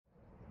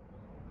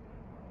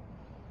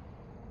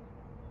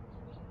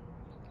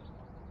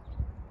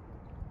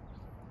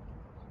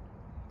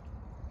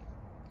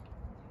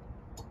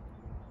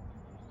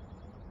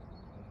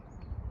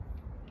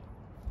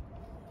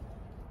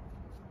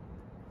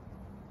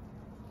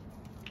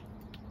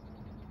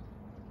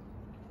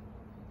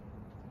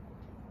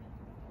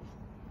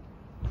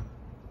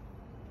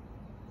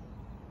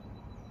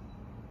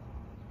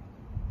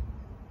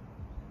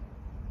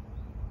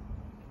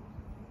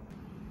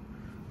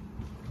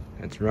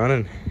It's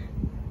running.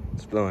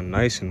 It's blowing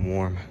nice and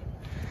warm.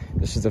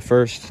 This is the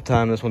first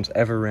time this one's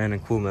ever ran in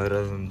cool mode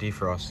other than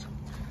defrost.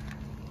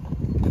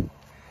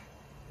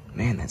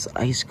 Man, that's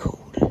ice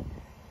cold.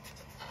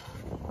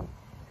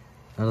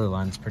 The other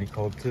line's pretty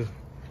cold too.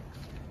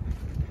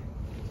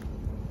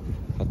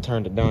 I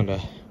turned it down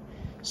to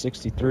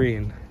 63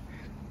 and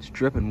it's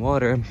dripping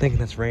water. I'm thinking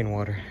that's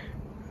rainwater.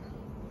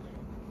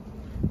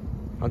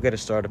 I'll get a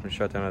startup and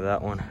shut down to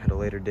that one at a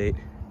later date.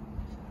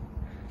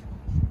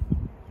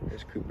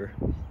 There's Cooper.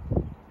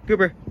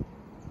 Cooper!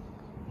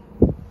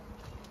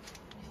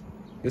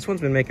 This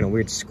one's been making a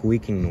weird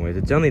squeaking noise.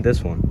 It's only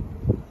this one.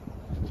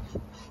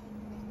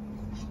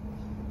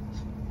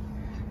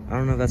 I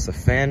don't know if that's the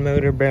fan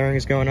motor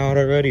bearings going out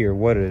already or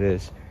what it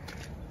is.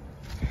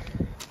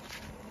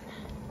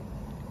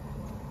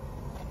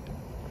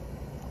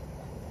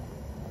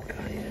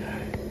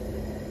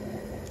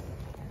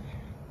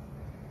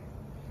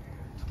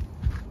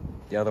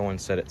 The other one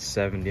set at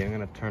 70. I'm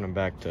gonna turn them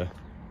back to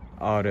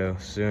auto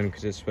soon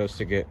because it's supposed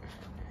to get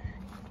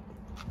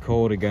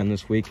cold again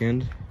this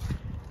weekend.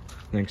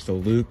 Thanks to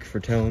Luke for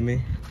telling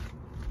me.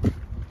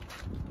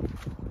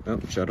 Oh,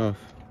 shut off.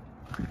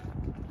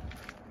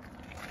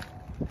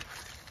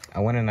 I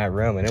went in that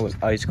room and it was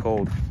ice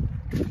cold.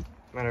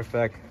 Matter of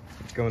fact,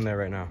 let's go in there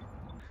right now.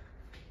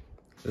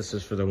 This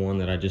is for the one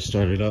that I just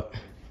started up.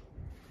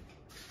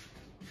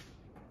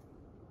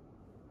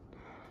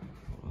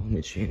 Let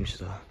me change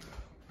the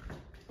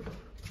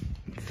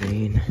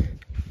vane.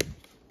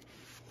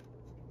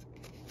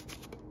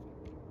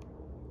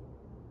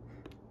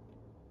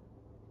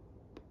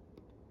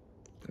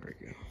 There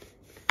we go.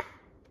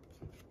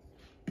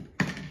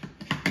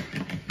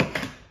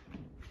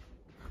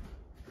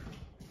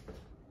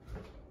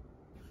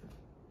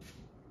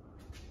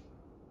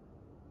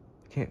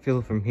 Can't feel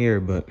it from here,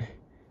 but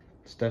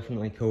it's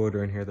definitely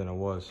colder in here than it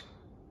was.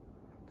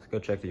 Let's go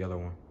check the other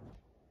one.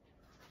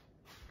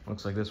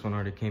 Looks like this one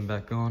already came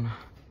back on.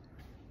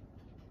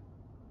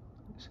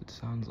 It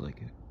sounds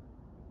like it.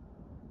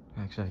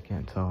 Actually, I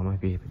can't tell. It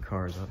might be the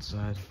cars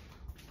outside.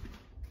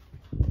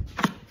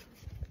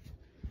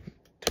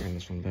 Turn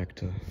this one back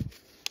to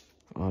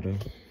auto.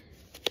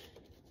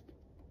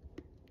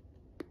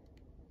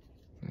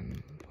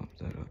 And pump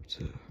that up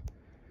to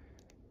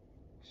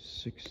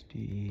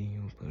 60.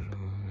 We'll put it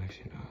on.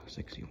 Actually, no,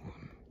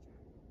 61.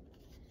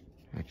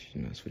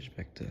 Actually, no, switch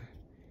back to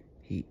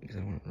heat because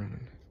I want it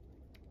running.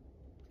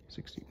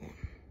 61.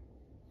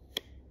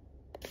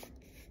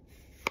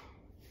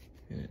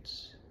 And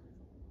it's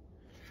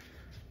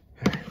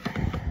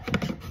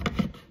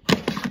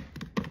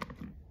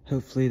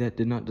hopefully that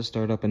did not just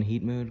start up in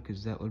heat mode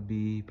because that would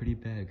be pretty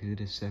bad because it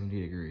is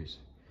 70 degrees.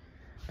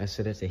 I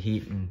set it to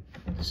heat and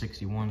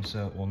 61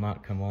 so it will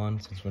not come on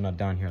since we're not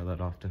down here that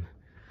often.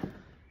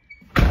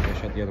 I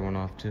shut the other one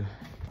off too.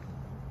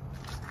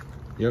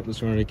 Yep,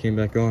 this one already came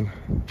back on.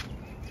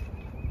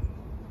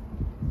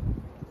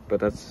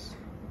 But it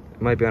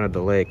might be on a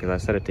delay because I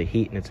set it to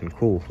heat and it's in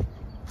cool.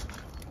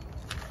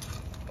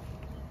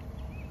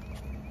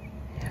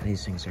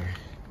 These things are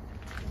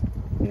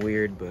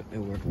weird, but they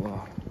work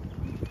well.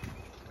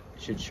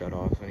 Should shut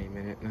off any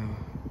minute now.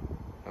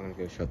 I'm gonna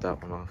go shut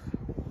that one off.